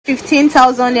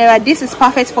15,000 naira. This is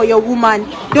perfect for your woman.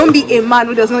 Don't be a man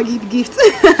who does not give gifts.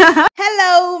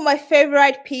 Hello, my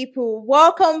favorite people.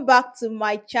 Welcome back to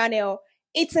my channel.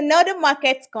 It's another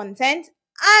market content,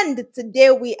 and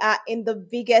today we are in the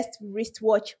biggest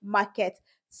wristwatch market.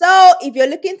 So if you're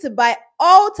looking to buy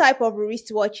all type of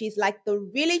wristwatches, like the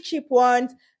really cheap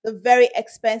ones, the very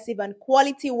expensive and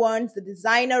quality ones, the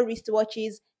designer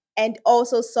wristwatches, and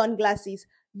also sunglasses,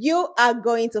 you are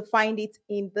going to find it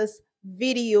in this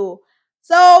video.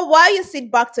 So while you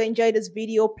sit back to enjoy this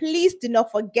video, please do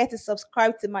not forget to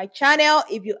subscribe to my channel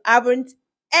if you haven't,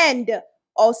 and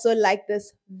also like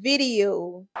this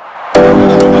video.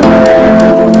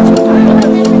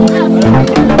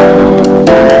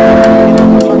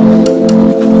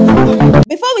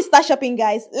 Before we start shopping,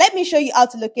 guys, let me show you how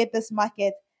to locate this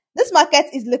market. This market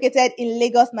is located in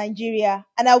Lagos, Nigeria,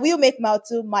 and I will make Mile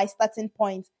 2 my starting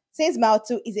point, since Mile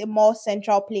 2 is a more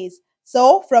central place.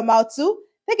 So from Mile 2,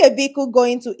 take a vehicle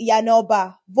going to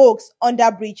Iyanoba, Vokes,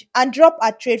 Underbridge, and drop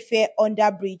at Trade Fair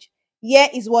Underbridge. Here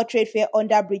is what Trade Fair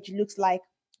Underbridge looks like.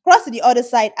 Cross to the other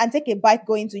side and take a bike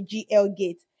going to GL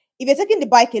Gate. If you're taking the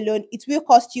bike alone, it will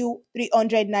cost you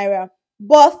 300 naira.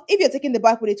 But if you're taking the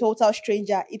bike with a total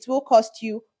stranger, it will cost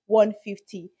you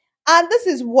 150. And this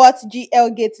is what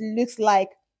GL Gate looks like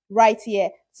right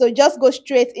here. So just go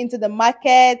straight into the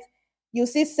market. You'll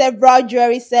see several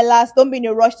jewelry sellers. Don't be in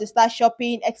a rush to start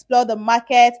shopping. Explore the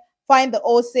market, find the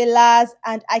wholesalers,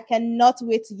 and I cannot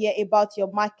wait to hear about your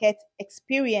market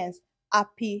experience.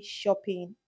 Happy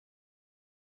shopping.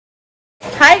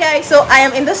 Hi guys, so I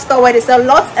am in the store where they sell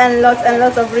lots and lots and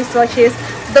lots of wristwatches,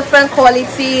 different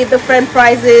quality, different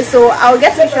prices. So I'll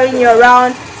get to showing you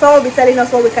around. Someone will be telling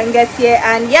us what we can get here,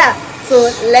 and yeah, so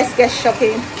let's get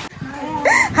shopping.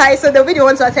 Hi, so the video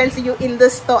wants to attend to you in the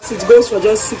store. It goes for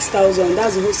just 6,000.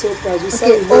 That's the wholesale price. We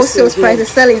okay, wholesale price. They're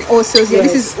selling wholesale. Yes. Yeah,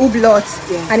 this is Hublot,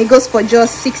 and it goes for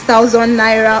just 6,000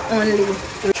 naira only.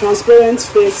 Transparent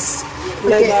face,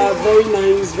 leather, very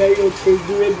nice, very okay,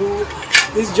 durable.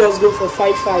 This just goes for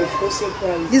 5,500 wholesale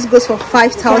price. This goes for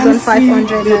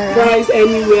 5,500 naira. The price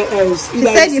anywhere else. You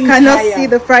said you cannot see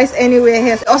the price anywhere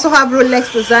else. Also have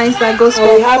Rolex designs that goes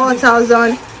for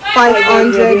 4,500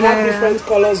 We have different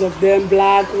colors of them,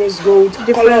 black, rose gold,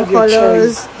 different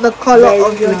colors, the color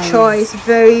of your choice.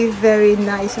 Very, very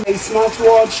nice. A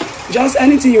smartwatch, just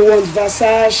anything you want.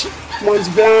 Versace,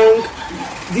 Montblanc,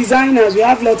 designers. We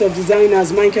have a lot of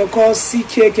designers. Michael Kors,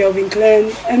 CK, Calvin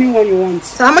Klein, anyone you want.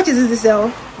 So how much is this to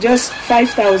sell? Just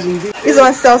 5,000. This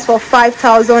one sells for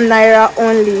 5,000 naira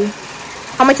only.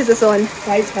 How much is this one?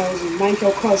 5,000.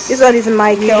 Michael Kors. This one is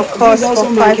Michael Kors for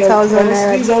 5,000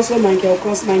 naira. This is also Michael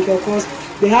Kors. Michael Kors.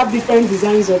 They have different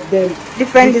designs of them.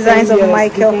 Different designs of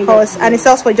Michael Kors, and it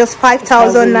sells for just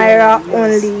 5,000 naira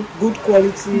only. Good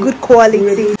quality. Good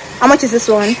quality. How much is this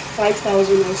one?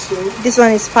 5,000 also. This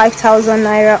one is 5,000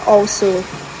 naira also.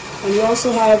 And we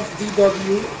also have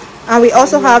DW. And we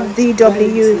also have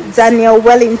DW, Daniel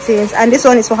Wellingtons, and this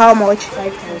one is for how much?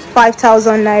 5,000.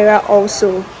 5,000 naira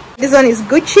also. This one is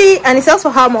Gucci, and it sells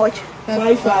for how much?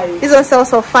 5,500. This one sells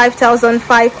for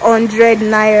 5,500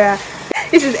 naira.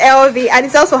 This is LV, and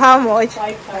it sells for how much?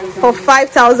 5,000. For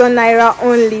 5,000 naira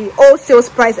only. All sales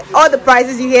price. All the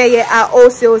prices you hear here are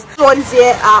all sales. These ones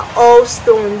here are all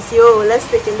stones. Yo, let's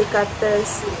take a look at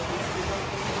this.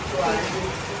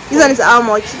 This one is how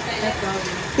much?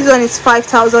 5,000. This one is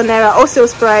 5,000 naira. All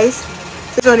sales price.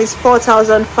 This one is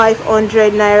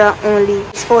 4,500 naira only.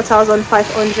 It's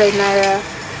 4,500 naira.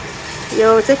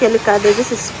 Yo, take a look at this.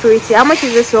 This is pretty. How much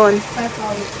is this one?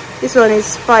 5,000. This one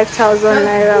is 5,000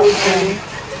 naira only.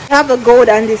 I have the gold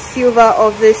and the silver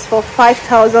of this for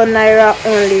 5,000 naira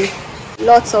only.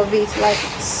 Lots of it, like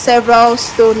several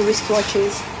stone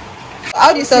wristwatches.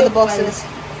 How do you sell the boxes?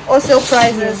 Also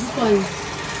prices. This one is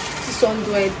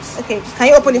 600. Okay, can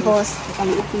you open it for us? I can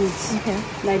open it. Okay.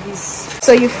 Like this.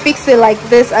 So you fix it like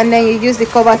this, and then you use the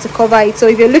cover to cover it. So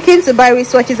if you're looking to buy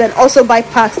wristwatches and also buy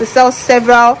packs, they sell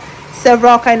several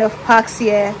kind of packs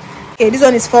here. Okay, this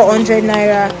one is 400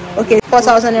 naira. Okay,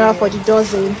 4,000 naira for the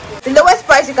dozen. The lowest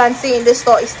price you can see in this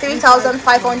store is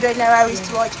 3,500 naira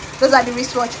wristwatch. Those are the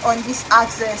wristwatch on this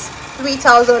axis.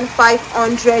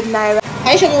 3,500 naira.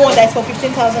 Can you show me one that is for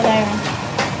 15,000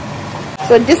 naira?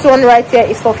 So this one right here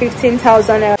is for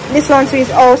 15,000 naira. This one too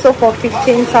is also for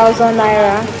 15,000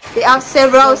 naira. They have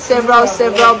several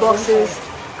boxes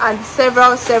and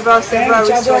several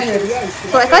wristwatches.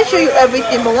 So I can't show you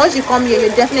everything, but once you come here,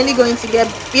 you're definitely going to get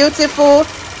beautiful,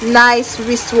 nice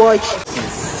wristwatch.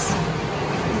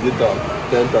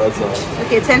 10,000.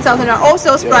 Okay, 10,000. All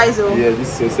sales price though. Yeah,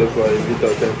 this is sales price.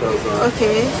 10,000.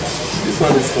 Okay. This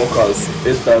one is focus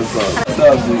 8,000. I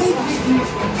have this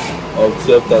of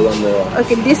 12,000 naira.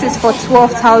 Okay, this is for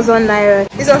 12,000 naira.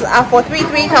 These ones are for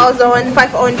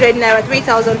 3,500 naira,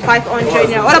 3,500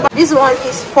 naira. What about this one?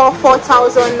 Is for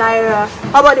 4,000 naira.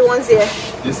 How about the ones here?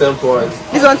 The same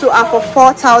price. These ones too are for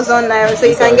 4,000 naira. So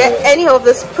you can get any of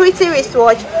this pretty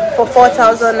wristwatch for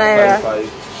 4,000 naira.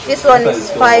 This one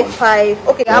is 5,500.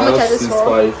 Okay, how much are this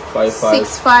for?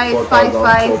 6,500,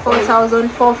 5,500, 4,000,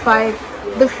 4,500.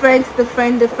 Different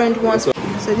ones.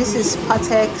 So this is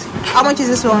Patek. How much is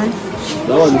this one?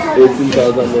 That one is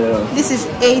 18,000 naira. This is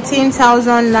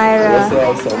 18,000 naira. Also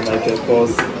have some Michael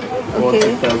costs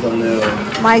 40,000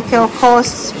 naira. Michael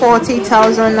costs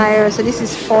 40,000 naira. So this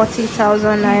is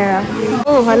 40,000 naira.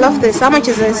 Oh, I love this. How much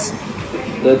is this?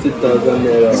 30,000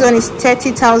 naira. This one is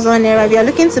 30,000 naira. If you are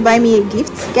looking to buy me a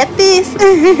gift, get this.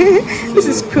 This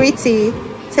is pretty.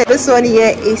 So this one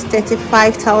here is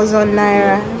 35,000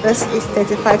 naira. This is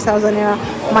 35,000 naira.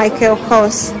 Michael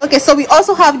Kors. Okay, so we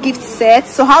also have gift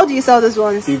sets. So how do you sell those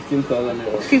ones? 15,000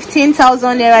 naira.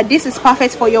 15,000 naira. This is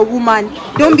perfect for your woman.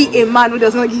 Don't be a man who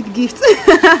does not give gifts.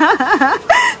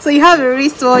 So you have a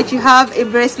wristwatch, you have a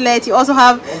bracelet, you also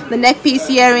have the neck piece,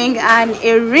 earring, and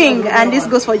a ring. And this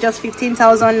goes for just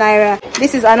 15,000 naira.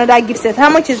 This is another gift set. How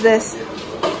much is this?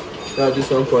 Yeah,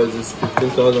 this one price is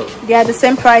 15,000. They are the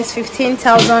same price,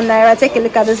 15,000 naira. Take a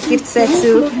look at this gift set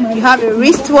too. You have a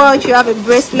wristwatch, you have a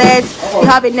bracelet, you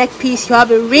have a neck piece, you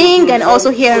have a ring, and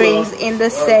also earrings in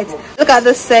this set. Look at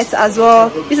this set as well.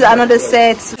 This is another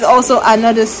set. This is also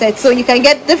another set. So you can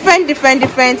get different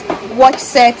watch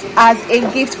sets as a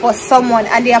gift for someone,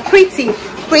 and they are pretty,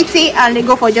 and they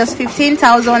go for just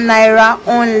 15,000 naira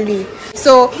only.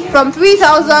 So from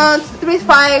 3,000 to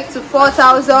 3,500 to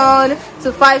 4,000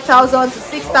 to 5,000 to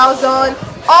 6,000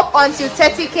 up until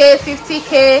 30k,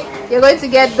 50k, you're going to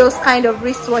get those kind of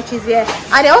wristwatches here.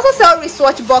 And they also sell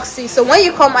wristwatch boxes. So when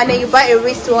you come and then you buy a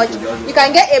wristwatch, you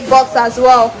can get a box as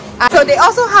well. And so they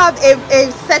also have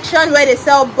a section where they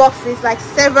sell boxes, like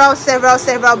several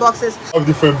boxes. I have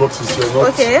different boxes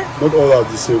here. Not all are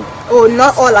the same. Oh,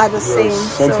 not all are the same.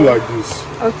 Something like this.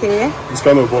 Okay. This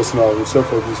kind of box now, except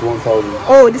for this 1,000.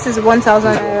 Oh, this is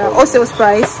 1,000 naira. Oh, sales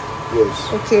price.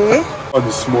 Yes. Okay. This one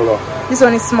is smaller. This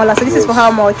one is smaller. So this is for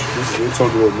how much? This is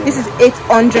 800 naira. This is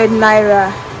 800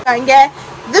 naira. You can get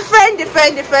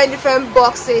different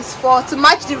boxes to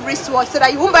match the wristwatch, so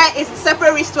that you won't buy a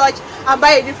separate wristwatch and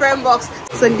buy a different box.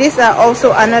 So these are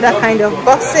also another kind of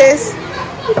boxes.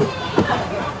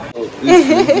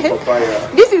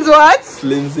 This is what?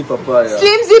 Slimzy papaya.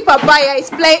 Slimzy papaya is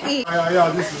plain E.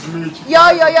 Yeah, this is me.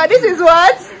 Yo, this is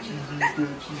what?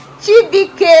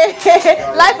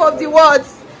 GBK. Life of the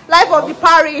words. Life of the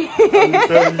party.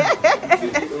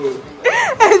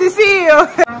 The CEO.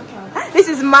 This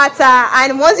is Mata,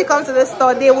 and once you come to the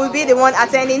store, they will be the one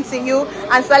attending to you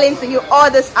and selling to you all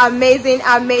this amazing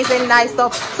nice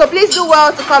stuff. So please do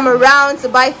well to come around to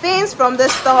buy things from the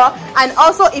store. And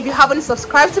also, if you haven't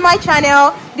subscribed to my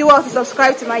channel, do well to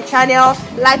subscribe to my channel,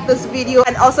 like this video,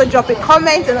 and also drop a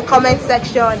comment in the comment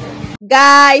section.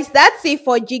 Guys, that's it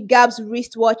for Gigab's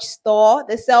wristwatch store.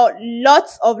 They sell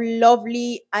lots of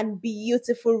lovely and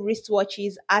beautiful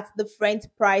wristwatches at different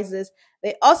prices.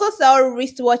 They also sell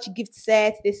wristwatch gift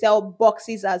sets. They sell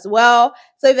boxes as well.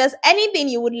 So if there's anything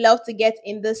you would love to get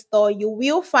in the store, you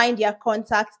will find their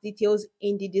contact details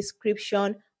in the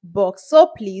description box.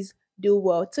 So please do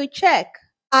well to check.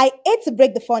 I hate to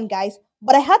break the fun, guys,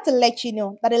 but I had to let you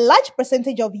know that a large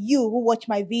percentage of you who watch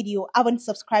my video haven't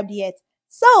subscribed yet.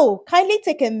 So kindly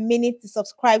take a minute to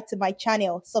subscribe to my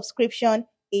channel. Subscription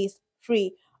is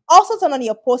free. Also turn on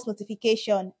your post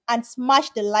notification and smash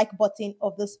the like button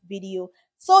of this video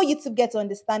so YouTube gets to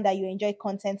understand that you enjoy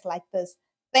content like this.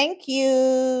 Thank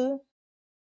you.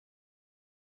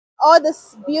 All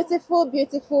these beautiful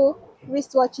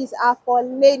wristwatches are for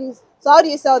ladies. So how do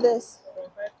you sell this?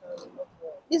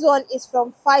 This one is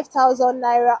from 5,000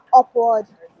 naira upward.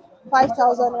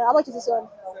 5,000 naira. How much is this one?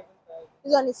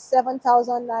 This one is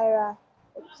 7,000 naira.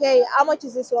 Okay, how much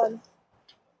is this one?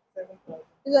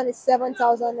 This one is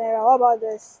 7,000 naira. What about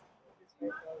this?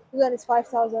 This one is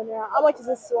 5,000 naira. How much is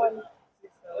this one?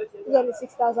 This one is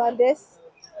 6,000. This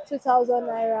 2,000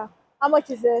 naira. How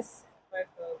much is this?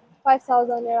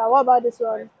 5,000 naira. What about this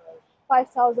one?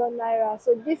 5,000 naira.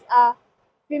 So these are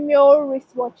female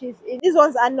wristwatches. These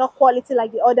ones are not quality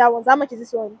like the other ones. How much is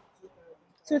this one?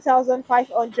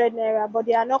 2,500 naira, but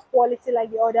they are not quality like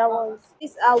the other ones.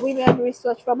 These are women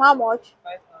wristwatch from how much?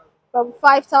 From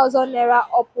 5,000 naira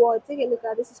upward. Take a look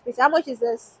at this. Is pretty. How much is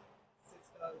this?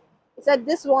 It said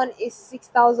this one is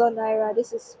 6,000 naira.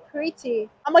 This is pretty.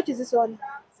 How much is this one?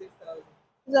 6,000.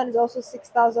 This one is also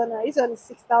 6,000 naira. This one is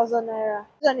 6,000 naira.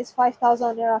 This one is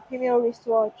 5,000 naira. Female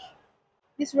wristwatch.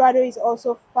 This ratio is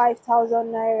also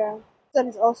 5,000 naira. This one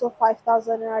is also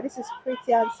 5,000 naira. This is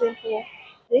pretty and simple.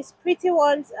 These pretty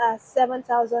ones are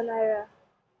 7,000 naira.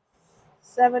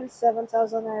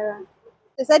 7,000 naira.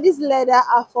 They said this leather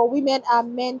are for women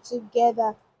and men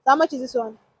together. So how much is this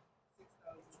one?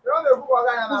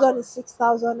 This one is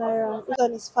 6,000 naira. This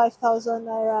one is 5,000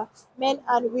 naira. Men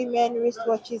and women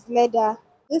wristwatches leather.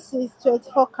 This is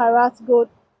 24 karat gold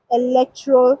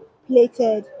electro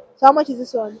plated. So how much is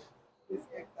this one?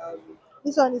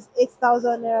 This one is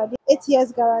 8,000 naira. The 8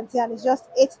 years guarantee and it's just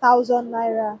 8,000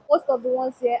 naira. Most of the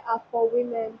ones here are for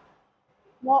women.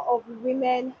 More of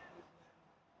women.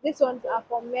 These ones are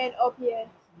for men up here.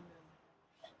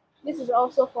 This is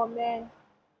also for men.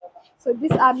 So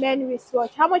these are men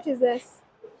wristwatch. How much is this?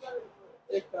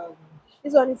 8,000.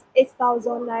 This one is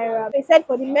 8,000 naira. They said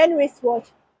for the men wristwatch,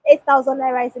 8,000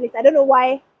 naira is it. I don't know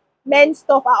why men's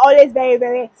stuff are always very,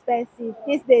 very expensive.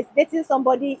 These days, dating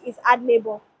somebody is hard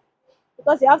labor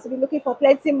because you have to be looking for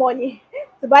plenty money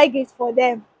to buy gifts for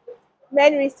them.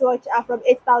 Men wristwatch are from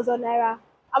 8,000 naira.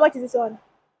 How much is this one?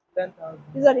 10,000.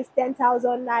 This one is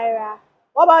 10,000 naira.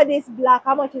 What about this black?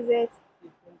 How much is it?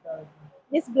 15,000.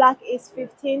 This black is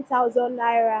 15,000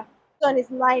 naira. This one is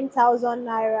 9,000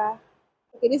 naira.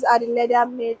 Okay, these are the leather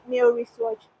male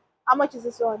wristwatch. How much is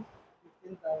this one?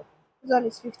 15,000. This one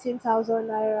is 15,000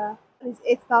 naira. This one is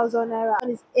 8,000 naira. This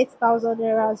one is 8,000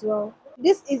 naira as well.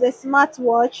 This is a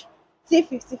smartwatch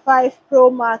T55 Pro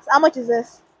Max. How much is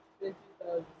this?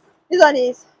 20,000. This one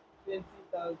is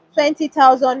 20,000.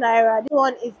 20,000 naira. This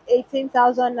one is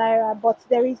 18,000 naira, but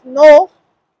there is no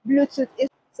Bluetooth.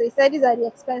 So he said these are the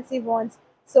expensive ones.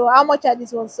 So how much are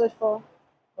these ones sold for?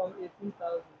 From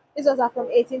 18,000. These ones are from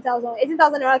 18,000.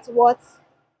 18,000 naira to what?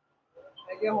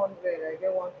 I get 100. I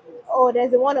get 150. Oh,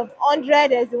 there's the one of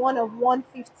 100. There's the one of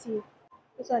 150.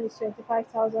 This one is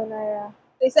 25,000 naira.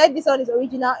 They said this one is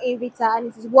original Invita and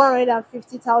it is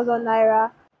 150,000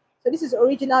 naira. So this is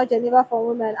original Geneva for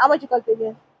women. How much you got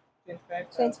again?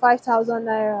 25,000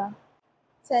 naira.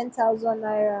 10,000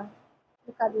 naira.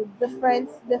 Look at the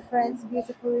different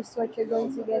beautiful wristwatch you're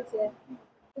going to get here.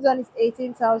 This one is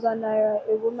 18,000 naira,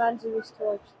 a woman's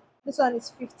wristwatch. This one is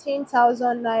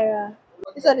 15,000 naira.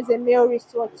 This one is a male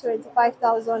wristwatch,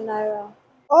 25,000 naira.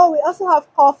 Oh, we also have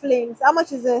cufflinks. How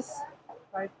much is this?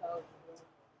 5,000.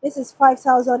 This is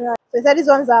 5,000 naira. So he said these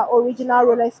ones are original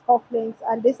Rolex cufflinks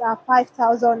and these are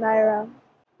 5,000 naira.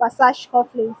 Versace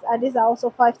cufflinks and these are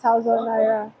also 5,000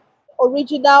 naira.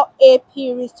 Original AP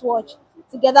wristwatch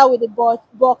together with the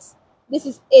box. This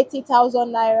is 80,000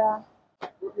 naira.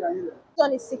 This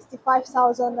one is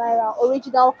 65,000 naira.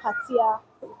 Original Cartier.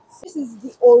 This is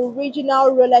the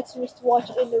original Rolex wristwatch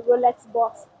in the Rolex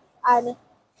box. And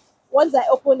once I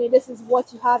open it, this is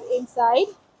what you have inside.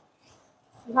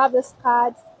 You have this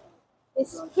card.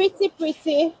 It's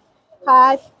pretty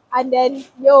card. And then,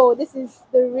 yo, this is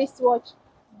the wristwatch.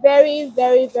 Very,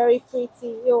 very, very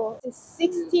pretty. Yo, it's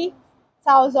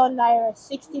 60,000 naira.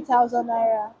 60,000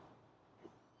 naira.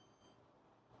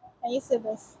 Can you see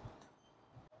this?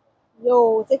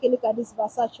 Yo, take a look at this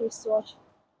Versace wristwatch.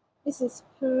 This is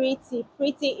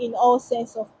pretty in all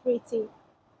sense of pretty.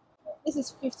 This is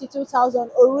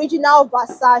 52,000 original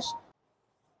Versace.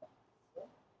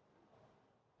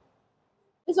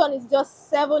 This one is just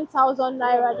 7,000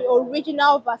 naira, the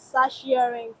original Versace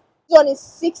earring. This one is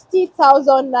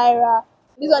 60,000 naira.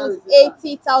 This one is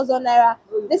 80,000 naira.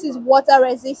 This is water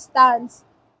resistant.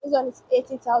 This one is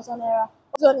 80,000 naira.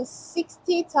 This one is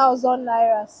 60,000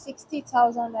 naira.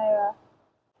 60,000 naira.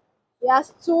 It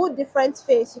has two different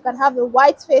face. You can have the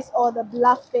white face or the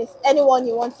black face. Anyone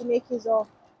you want to make use of.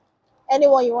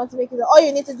 Anyone you want to make use of. All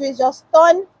you need to do is just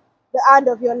turn the hand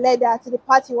of your leather to the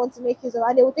part you want to make use of,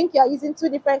 and they will think you are using two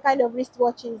different kind of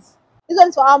wristwatches. This one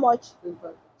is for how much?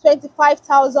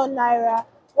 25,000 naira.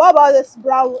 What about this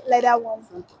brown leather one?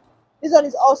 This one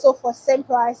is also for same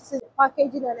price. This is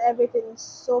packaging and everything is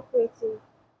so pretty.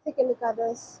 Take a look at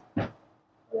this.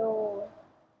 Yo.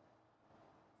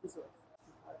 This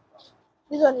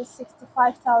one is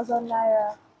 65,000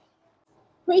 naira.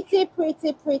 Pretty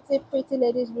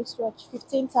ladies wristwatch.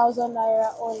 15,000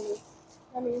 naira only.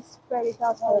 Let me spread it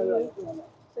out for you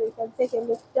so you can take a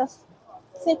look. Just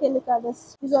take a look at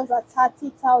this. These ones are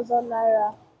 30,000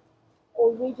 naira.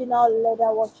 Original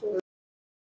leather watches.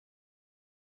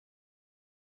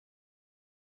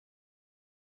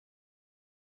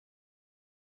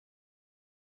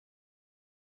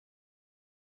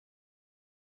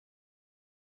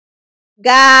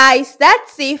 Guys,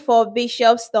 that's it for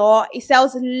Bishop Store. It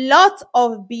sells lots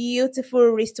of beautiful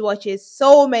wristwatches.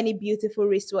 So many beautiful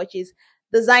wristwatches.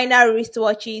 Designer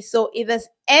wristwatches. So if there's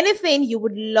anything you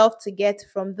would love to get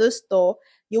from this store,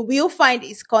 You will find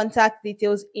his contact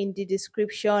details in the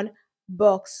description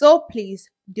box. So please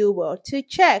do well to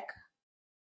check.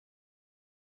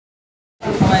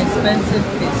 My expensive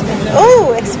piece.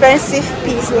 Oh, expensive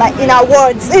piece, like in our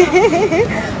words.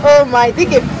 Oh my,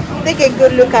 take a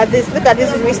good look at this. Look at these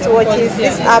wristwatches.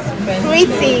 These are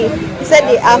pretty. You said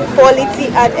they are quality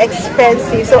and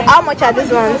expensive. So how much are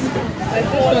these ones? Like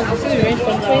this one, you see the range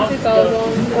from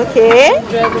 20,000. Okay.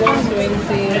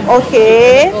 120.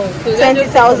 Okay. Oh, so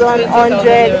 20,000,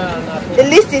 100. The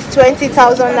list is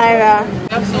 20,000 naira.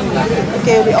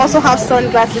 Okay, we also have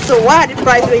sunglasses. So what are the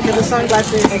price range of the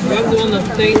sunglasses? Like that's the one of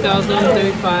 3,000,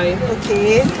 35.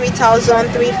 Okay, 3,000,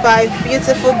 35.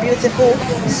 Beautiful, beautiful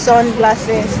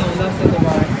sunglasses. So that's it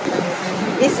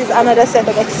about. This is another set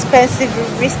of expensive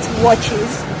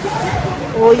wristwatches.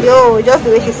 Oh yo, just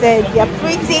the way she said, they are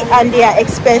pretty and they are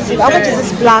expensive. How much is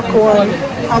this black one?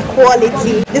 And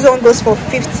quality. This one goes for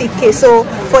 50k. So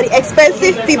for the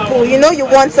expensive people, you know you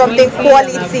want something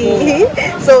quality.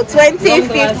 So 20,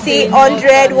 50,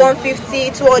 100,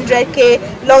 150,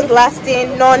 200k, long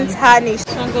lasting, non-tarnished.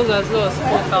 One goes as low as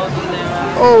 4,000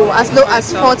 naira. Oh, as low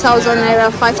as 4,000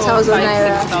 naira, 5,000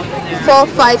 naira, 4,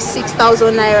 5,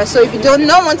 6,000 naira. So if you don't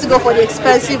want to go for the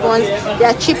expensive ones, there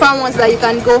are cheaper ones that you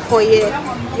can go for here.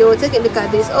 Yo, take a look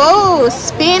at this. Oh,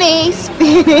 spinny.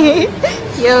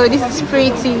 Yo, this is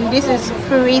pretty. This is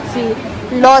pretty.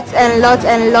 Lots and lots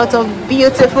and lots of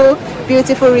beautiful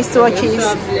wristwatches.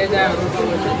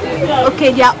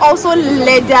 Okay, they are also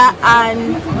leather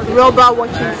and rubber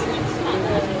watches.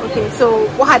 Okay, so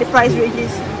what are the price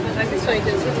ranges? Like this one, you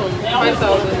can see from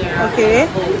 5,000 naira. Okay,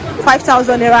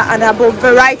 5,000 naira and above.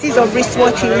 Varieties of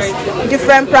wristwatches,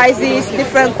 different prices,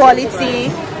 different quality,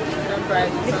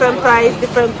 different price,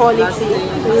 different quality,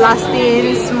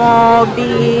 lasting, small,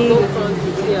 big.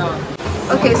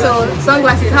 Okay, so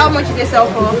sunglasses, how much do they sell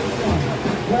for?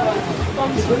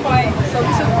 From 2.5. Some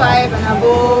 2.5 and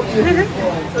above.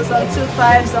 So some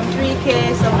 2.5, some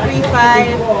 3k, some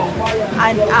 3.5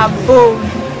 and above.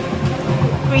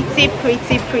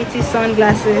 Pretty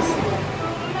sunglasses.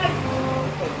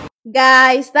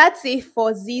 Guys, that's it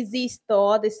for ZZ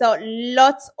store. They sell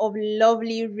lots of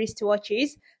lovely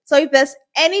wristwatches. So if there's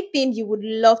anything you would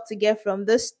love to get from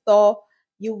this store,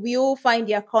 you will find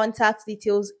their contact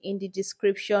details in the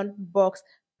description box.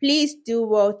 Please do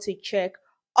well to check.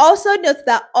 Also note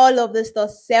that all of the store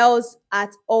sells at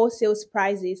wholesale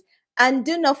prices, and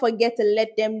do not forget to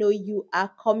let them know you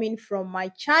are coming from my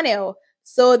channel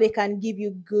so they can give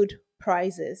you good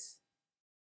prices.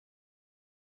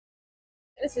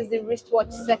 This is the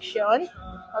wristwatch section.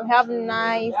 We have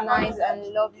nice and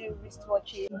lovely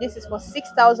wristwatches. This is for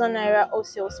 6,000 naira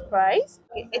wholesale price.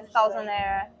 Okay, 8,000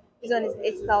 naira. This one is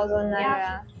 8,000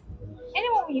 naira.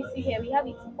 Anyone you see here, we have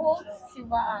it gold,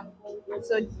 silver, and gold.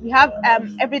 So we have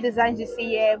every design you see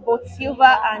here, both silver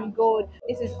and gold.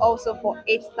 This is also for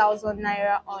 8,000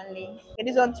 naira only. Okay,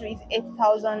 this one too is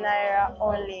 8,000 naira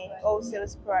only wholesale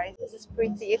price. This is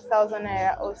pretty, 8,000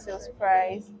 naira wholesale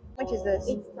price. How much is this?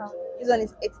 8,000. This one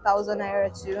is 8,000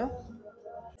 naira too.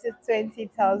 This is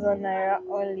 20,000 naira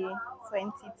only.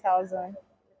 20,000.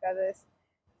 Look at this.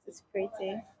 It's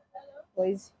pretty.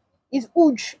 Boys, it's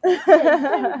huge. I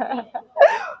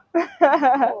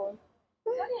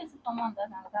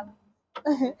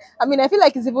mean, I feel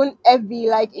like it's even heavy.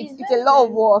 Like it's a lot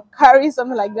of work. Carry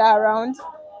something like that around.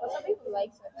 But some people like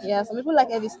it. Yeah, some people like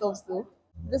heavy stuff too.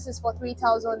 This is for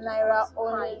 3,000 naira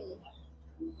only.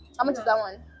 How much is that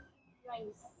one?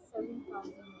 Price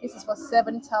 7,000. This is for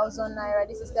 7,000 naira.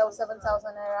 This is still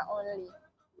 7,000 naira only.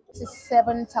 This is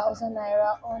 7,000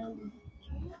 naira only.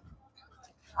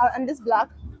 And this black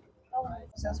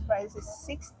sales price is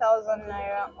 6,000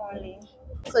 naira only.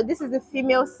 So this is the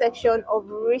female section of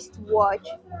wristwatch.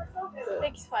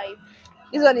 6,500.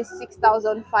 This one is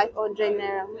 6,500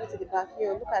 naira. Look at the back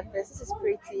here. Look at this. This is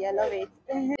pretty. I love it.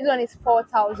 This one is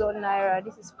 4,000 naira.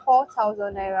 This is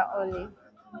 4,000 naira only.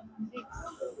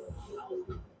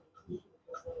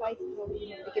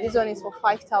 Okay, this one is for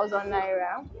 5,000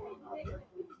 naira.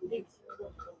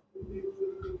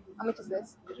 How much is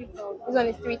this? 3,000. This one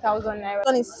is 3,000 naira. This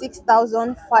one is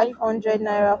 6,500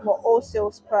 naira for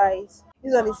wholesale price.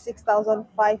 This one is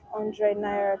 6,500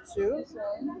 naira too.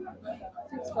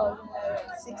 6,000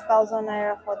 naira. 6,000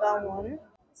 naira for that one.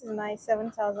 This is nice.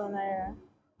 7,000 naira.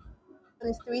 This one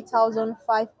is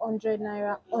 3,500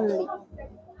 naira only.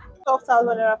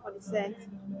 12,000 naira for the set.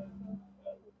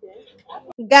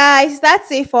 Guys,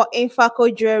 that's it for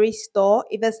Infaco Jewelry Store.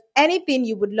 If there's anything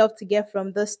you would love to get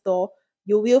from the store,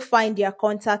 you will find their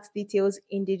contact details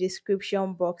in the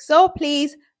description box. So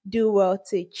please do well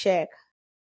to check.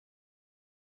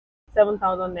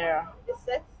 7,000 naira. This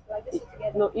set? Like this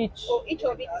together? No, each. So each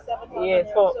of it is 7,000 Yeah,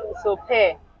 naira. so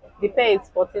pair. The pair is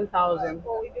 14,000.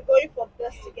 So if you're going for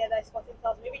this together, it's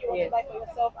 14,000. Maybe you want Yes. to buy for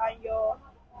yourself and your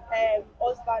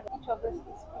husband. Each of this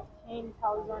is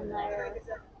 15,000 naira.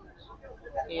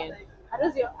 Yes. And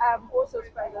those your wholesale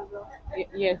price as well.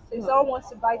 Yes. So if someone wants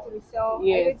to buy to resell,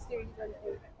 Yes. I don't still reduce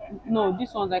anything. No,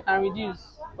 these ones I can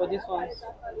reduce for these ones.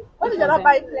 What if This you're not ones,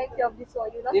 buying plenty of this one?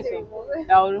 You're not this still one. remove.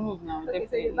 I'll remove now, Okay, so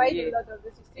definitely. you buy a Yes. lot of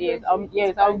this.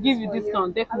 Yes, I'll give you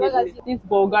discount, As long as definitely. This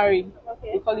Bulgari,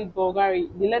 Okay. we call it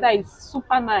Bulgari. The leather is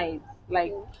super nice,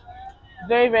 like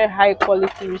very, very high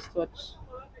quality wristwatch.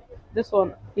 This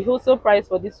one, the wholesale price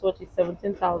for this watch is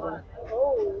 17,000.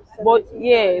 Oh, But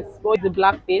yes, but the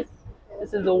black face.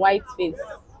 This is the white face.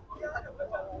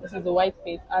 This is the white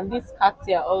face, and this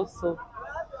Cartier also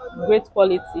great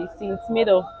quality. See, it's made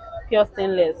of pure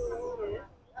stainless.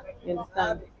 You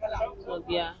understand? So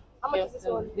yeah, How much is this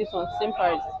one? This one same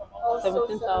price, Also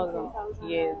 17,000. 17,000.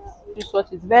 Yes, this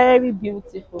watch is very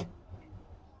beautiful.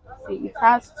 See, it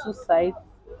has two sides.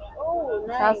 Oh,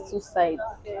 It has nice. two sides.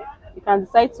 Okay. You can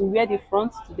decide to wear the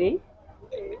front today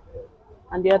Okay.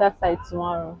 and the other side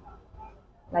tomorrow.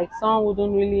 Like some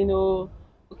wouldn't really know,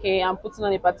 okay, I'm putting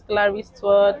on a particular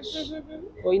wristwatch,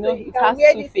 but you know, So you it can has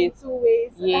wear two this in faces. 2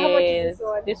 ways. How much is Yes, this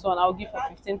one? this one I'll give for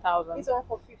 15,000. This one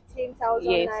for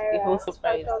 15,000 Yes, naira. the wholesale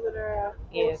price. 5,000 naira.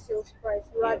 Yes. Wholesale price.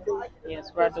 Yes, Rado. yes,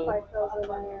 Just Rado. 5,000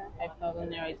 naira. 5,000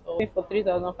 naira is all for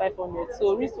 3,500.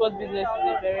 So wristwatch business is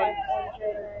a very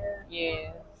 500 naira.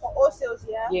 yes, For wholesales,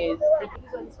 yeah? yes, This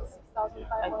one is for 6,500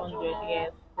 500 naira.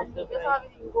 yes. And you wholesale just price. have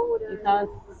it in gold It and has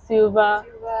silver,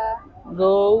 silver,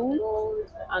 gold,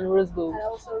 gold, and rose gold. and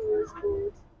also rose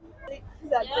gold.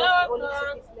 These are just the only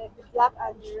two pieces left, the black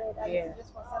and the red, and Yeah. this is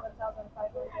just for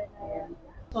 7,500 naira.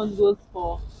 This one goes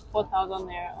for 4,000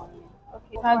 naira only.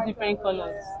 Okay. It has different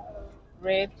colors: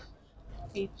 red,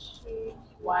 peach, Pink,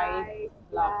 white,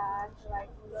 black. like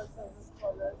lots of these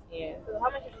colors. Yeah. So how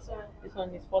much is this one? This one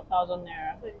is 4,000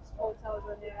 naira. So it's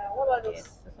 4,000 naira. What about Yes.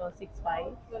 this? This one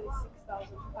 6,500. This one is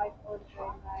 6,500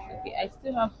 naira. Okay, I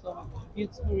still have some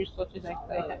beautiful wristwatches. I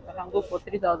can go for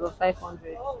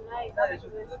 3,500. Oh, nice. That is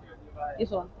good. This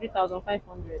one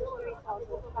 3,500.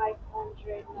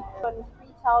 3,500 naira. One is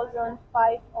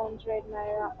 3,500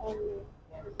 naira only.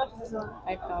 What is this one?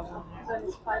 5,000 This naira. one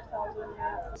is 5,000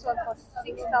 naira. This one for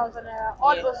 6,000 naira.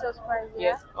 All Yes. wholesale price, yeah?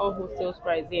 Yes, all wholesale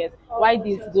price. Yes. All Why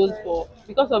this wholesale goes price. for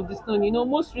because of the stone. You know,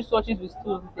 most wristwatches with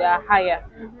stones they are higher.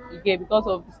 You get because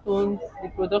of the stones, the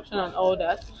production and all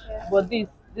that. Yeah. But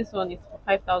this one is for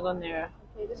 5,000 naira.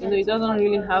 Okay, this You one know, is it doesn't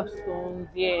really have 5,000 naira. stones.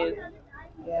 Yes.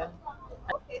 Yeah.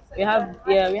 Okay, so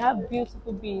We have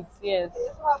beautiful beads. Yes.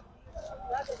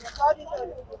 how these are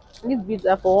These beads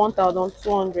are for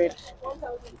 1,200.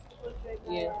 1,200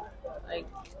 Yeah. naira. Like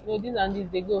these and these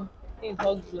they go. Things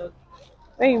hot blood.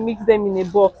 When you mix them in a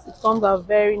box, it comes out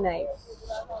very nice.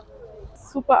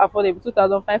 Super affordable,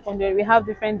 2,500. We have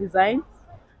different designs.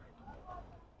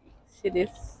 See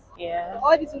this? Yeah.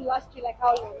 All this will last you like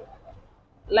how long?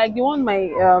 Like the one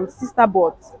my sister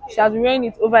bought. She has been wearing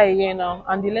it over a year now,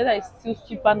 and the leather is still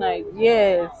super nice.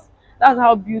 Yes, that's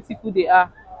how beautiful they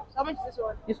are. So how much is this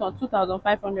one? This one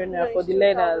 2,500 naira for the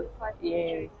leathers.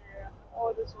 Yes,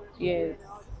 All this one. yes. This is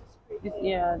pretty. This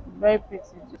yeah, very pretty.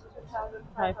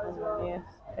 2,500. Yes,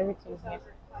 everything here.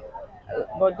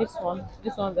 But this ones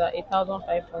are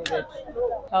 8,500.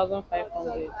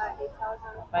 1,500.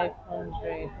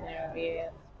 500 naira.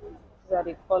 Yes. These are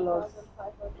the colors.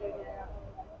 500 naira.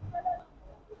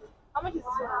 How much is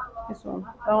this one? This one,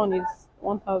 that one is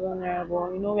 1,000 naira,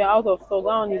 but you know we're out of stock.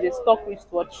 That one is a stock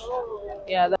wristwatch.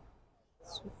 Yeah, that's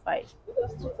 2,500. It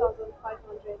was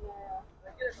 2,500 naira.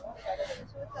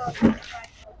 2,500 naira.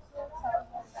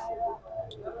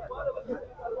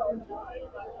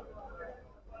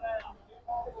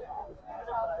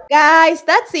 Guys,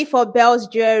 that's it for Belle's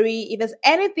Jewelry. If there's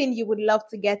anything you would love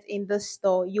to get in the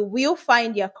store, you will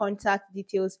find their contact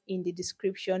details in the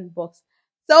description box.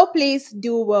 So please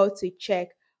do well to check.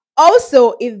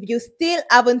 Also, if you still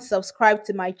haven't subscribed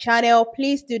to my channel,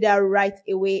 please do that right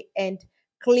away and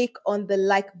click on the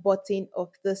like button of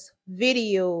this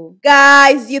video.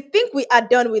 Guys, you think we are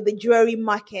done with the jewelry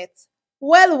market?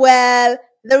 Well,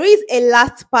 there is a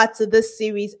last part to this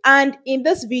series, and in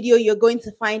this video, you're going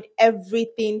to find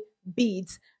everything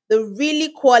beads. The really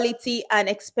quality and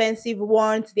expensive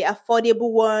ones, the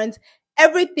affordable ones,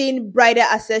 everything bridal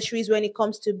accessories when it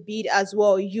comes to bead as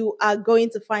well. You are going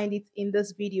to find it in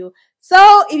this video.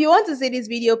 So if you want to see this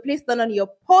video, please turn on your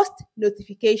post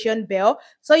notification bell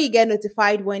so you get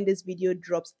notified when this video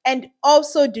drops. And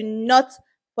also do not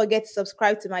forget to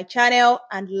subscribe to my channel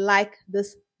and like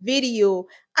this video.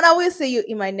 and I will see you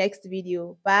in my next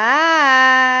video.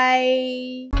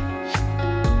 Bye.